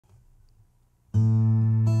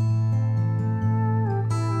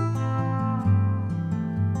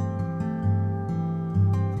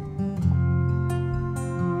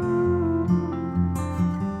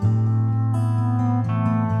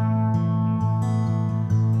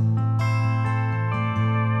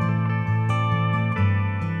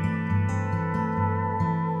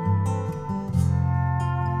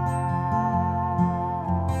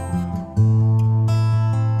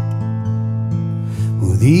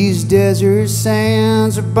These desert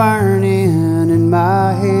sands are burning, and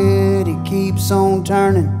my head, it keeps on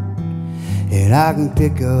turning, and I can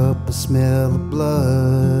pick up a smell of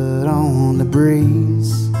blood on the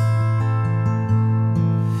breeze.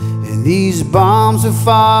 And these bombs are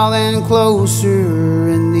falling closer,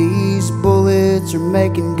 and these bullets are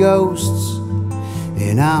making ghosts,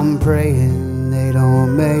 and I'm praying they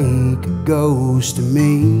don't make a ghost of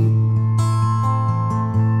me.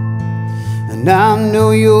 And I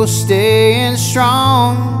know you're staying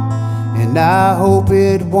strong, and I hope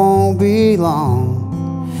it won't be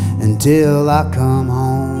long until I come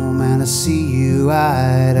home and I see you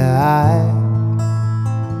eye to eye.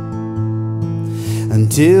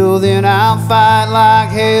 Until then I'll fight like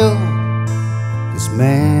hell, 'cause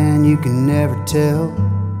man, you can never tell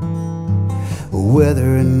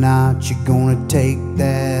whether or not you're gonna take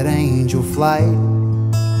that angel flight.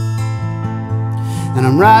 And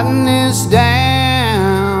I'm writing this down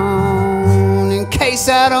in case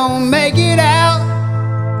I don't make it out,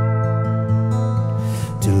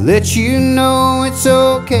 to let you know it's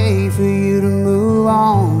okay for you to move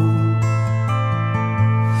on.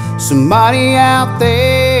 Somebody out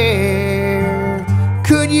there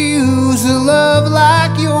could use a love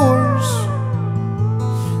like yours,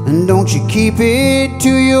 and don't you keep it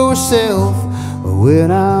to yourself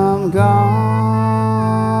when I'm gone.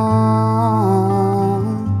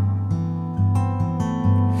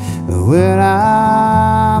 When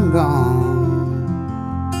I'm gone.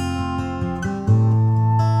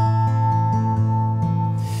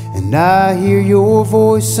 And I hear your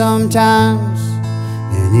voice sometimes,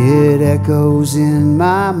 and it echoes in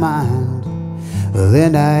my mind.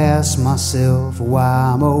 Then I ask myself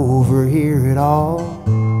why I'm over here at all.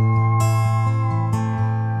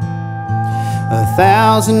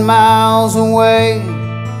 1,000 miles away,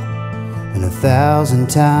 and 1,000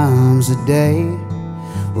 times a day.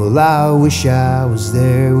 Well, I wish I was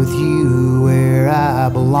there with you where I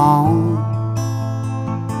belong.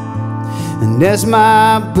 And as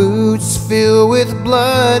my boots fill with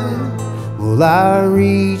blood, well, I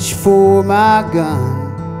reach for my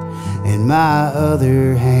gun, and my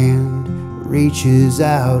other hand reaches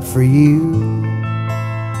out for you.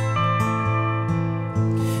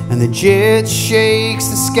 And the jet shakes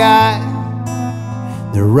the sky,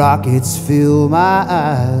 the rockets fill my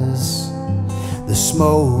eyes. The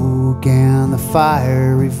smoke and the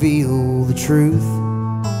fire reveal the truth.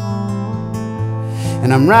 And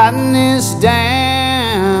I'm writing this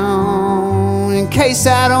down in case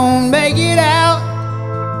I don't make it out,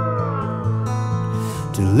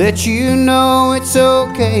 to let you know it's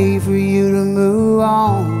okay for you to move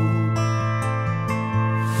on.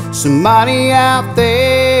 Somebody out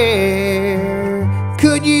there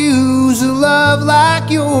could use a love like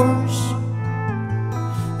yours,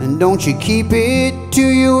 and don't you keep it to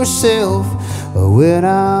yourself when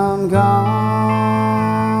I'm gone.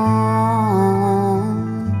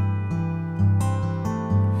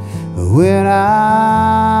 When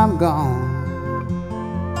I'm gone.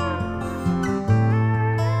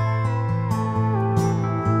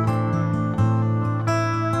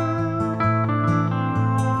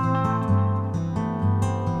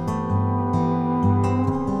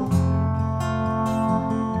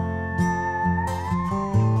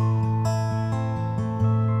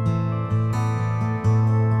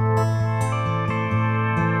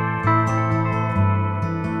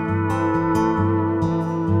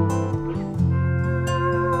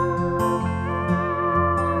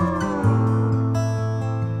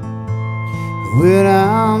 When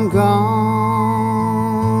I'm gone,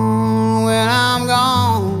 when I'm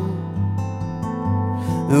gone,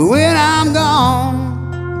 when I'm gone,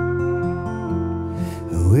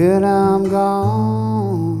 when I'm gone.